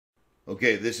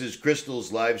Okay, this is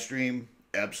Crystal's live stream.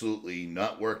 Absolutely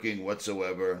not working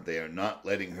whatsoever. They are not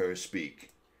letting her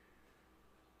speak.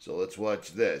 So let's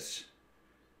watch this.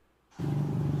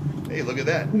 Hey, look at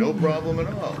that. No problem at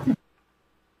all.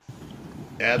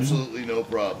 Absolutely no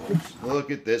problems. Look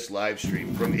at this live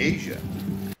stream from Asia.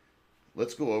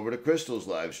 Let's go over to Crystal's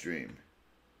live stream.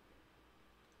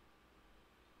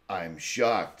 I'm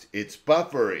shocked. It's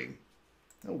buffering.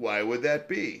 Why would that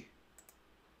be?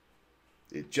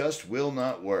 It just will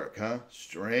not work, huh?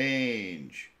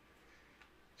 Strange.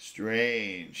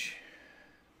 Strange.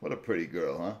 What a pretty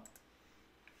girl, huh?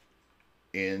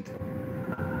 And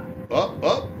up,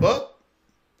 up, up.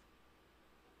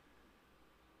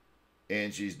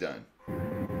 And she's done.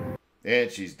 And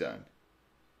she's done.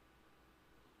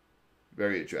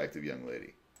 Very attractive young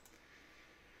lady.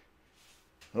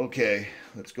 Okay,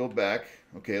 let's go back.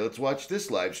 Okay, let's watch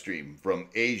this live stream from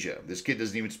Asia. This kid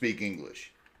doesn't even speak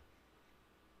English.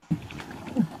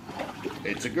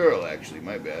 It's a girl, actually.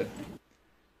 My bad.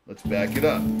 Let's back it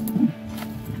up.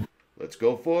 Let's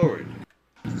go forward.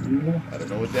 I don't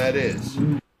know what that is.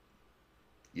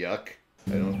 Yuck.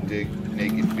 I don't dig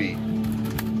naked feet.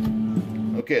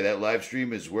 Okay, that live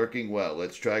stream is working well.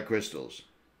 Let's try Crystals.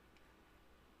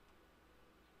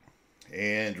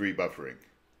 And rebuffering.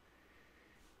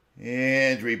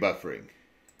 And rebuffering.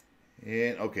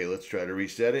 And, okay, let's try to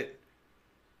reset it.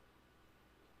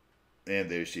 And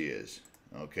there she is.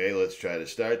 Okay, let's try to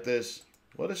start this.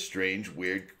 What a strange,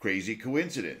 weird, crazy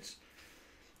coincidence.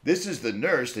 This is the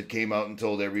nurse that came out and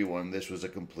told everyone this was a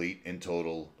complete and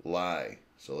total lie.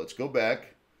 So let's go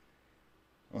back.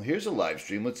 Well, here's a live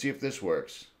stream. Let's see if this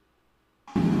works.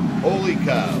 Holy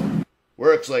cow.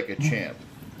 Works like a champ.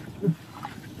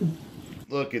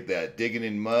 Look at that. Digging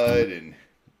in mud and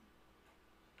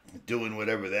doing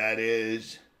whatever that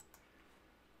is.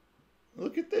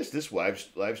 Look at this. This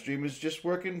live stream is just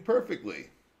working perfectly.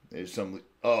 There's some...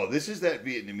 Oh, this is that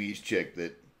Vietnamese chick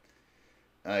that...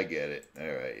 I get it. All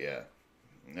right, yeah.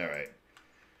 All right.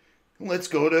 Let's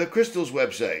go to Crystal's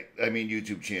website. I mean,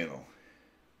 YouTube channel.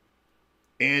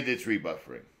 And it's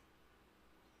rebuffering.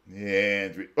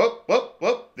 And...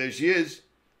 there she is.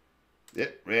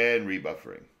 Yep, and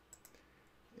rebuffering.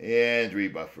 And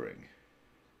rebuffering.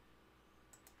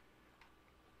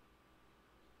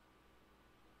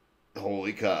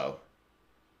 Holy cow.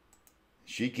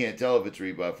 She can't tell if it's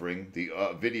rebuffering. The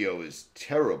video is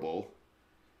terrible.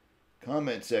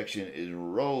 Comment section is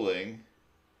rolling.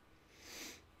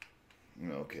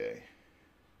 Okay.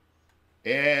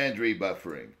 And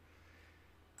rebuffering.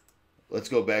 Let's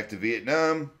go back to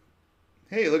Vietnam.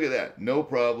 Hey, look at that. No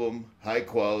problem. High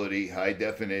quality, high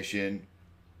definition.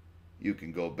 You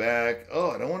can go back.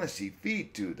 Oh, I don't want to see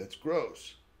feet, dude. That's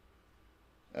gross.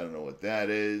 I don't know what that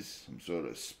is. Some sort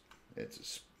of...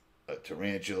 It's a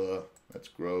tarantula. That's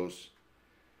gross.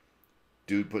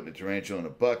 Dude putting a tarantula in a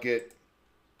bucket.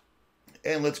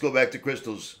 And let's go back to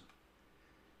Crystal's.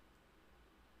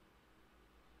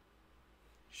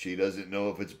 She doesn't know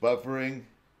if it's buffering.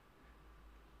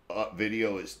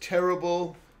 Video is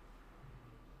terrible.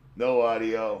 No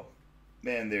audio.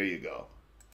 Man, there you go.